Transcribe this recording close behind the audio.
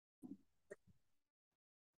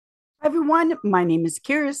Hi everyone, my name is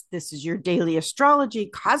Kiris. This is your daily astrology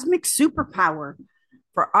cosmic superpower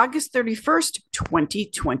for August 31st,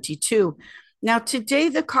 2022. Now, today,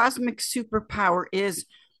 the cosmic superpower is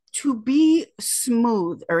to be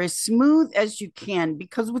smooth or as smooth as you can,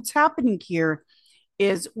 because what's happening here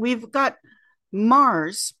is we've got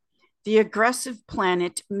Mars, the aggressive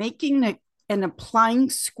planet, making an applying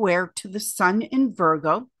square to the sun in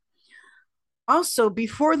Virgo. Also,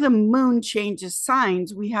 before the moon changes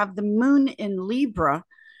signs, we have the moon in Libra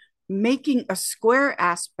making a square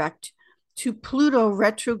aspect to Pluto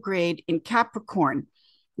retrograde in Capricorn.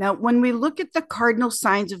 Now, when we look at the cardinal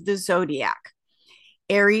signs of the zodiac,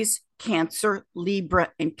 Aries, Cancer,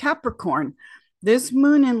 Libra, and Capricorn, this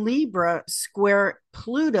moon in Libra square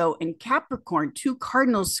Pluto in Capricorn, two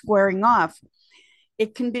cardinals squaring off,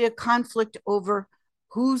 it can be a conflict over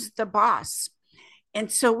who's the boss. And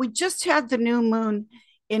so we just had the new moon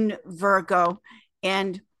in Virgo,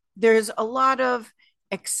 and there's a lot of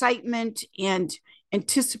excitement and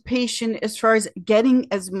anticipation as far as getting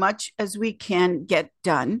as much as we can get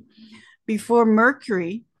done before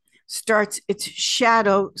Mercury starts its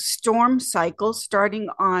shadow storm cycle starting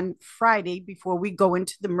on Friday before we go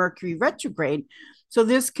into the Mercury retrograde. So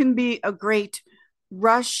this can be a great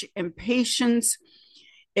rush, impatience.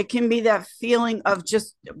 It can be that feeling of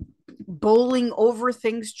just bowling over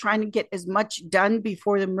things, trying to get as much done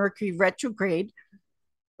before the Mercury retrograde.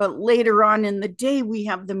 But later on in the day, we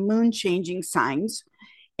have the moon changing signs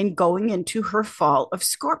and going into her fall of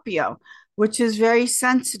Scorpio, which is very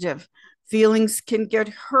sensitive. Feelings can get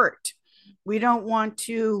hurt. We don't want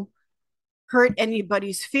to hurt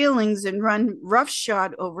anybody's feelings and run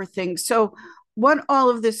roughshod over things. So, what all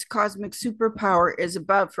of this cosmic superpower is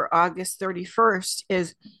about for August 31st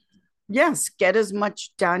is yes, get as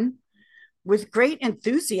much done with great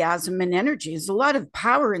enthusiasm and energy. There's a lot of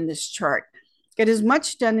power in this chart. Get as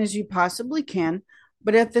much done as you possibly can,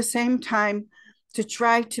 but at the same time, to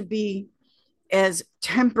try to be as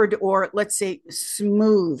tempered or let's say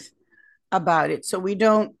smooth about it so we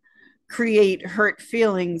don't create hurt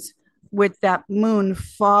feelings with that moon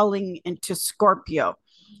falling into Scorpio,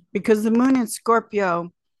 because the moon in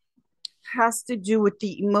Scorpio has to do with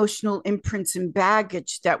the emotional imprints and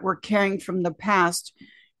baggage that we're carrying from the past,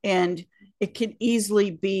 and it can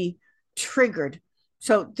easily be triggered.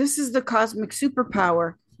 So, this is the cosmic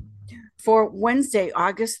superpower for Wednesday,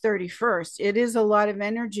 August 31st. It is a lot of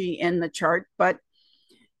energy in the chart, but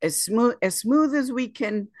as smooth as we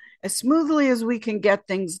can, as smoothly as we can get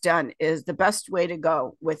things done is the best way to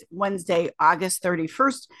go with Wednesday, August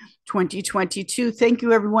 31st, 2022. Thank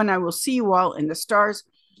you, everyone. I will see you all in the stars.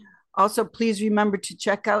 Also, please remember to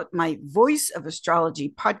check out my Voice of Astrology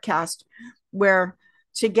podcast, where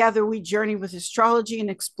together we journey with astrology and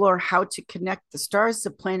explore how to connect the stars,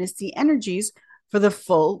 the planets, the energies for the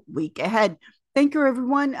full week ahead. Thank you,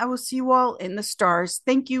 everyone. I will see you all in the stars.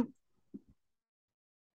 Thank you.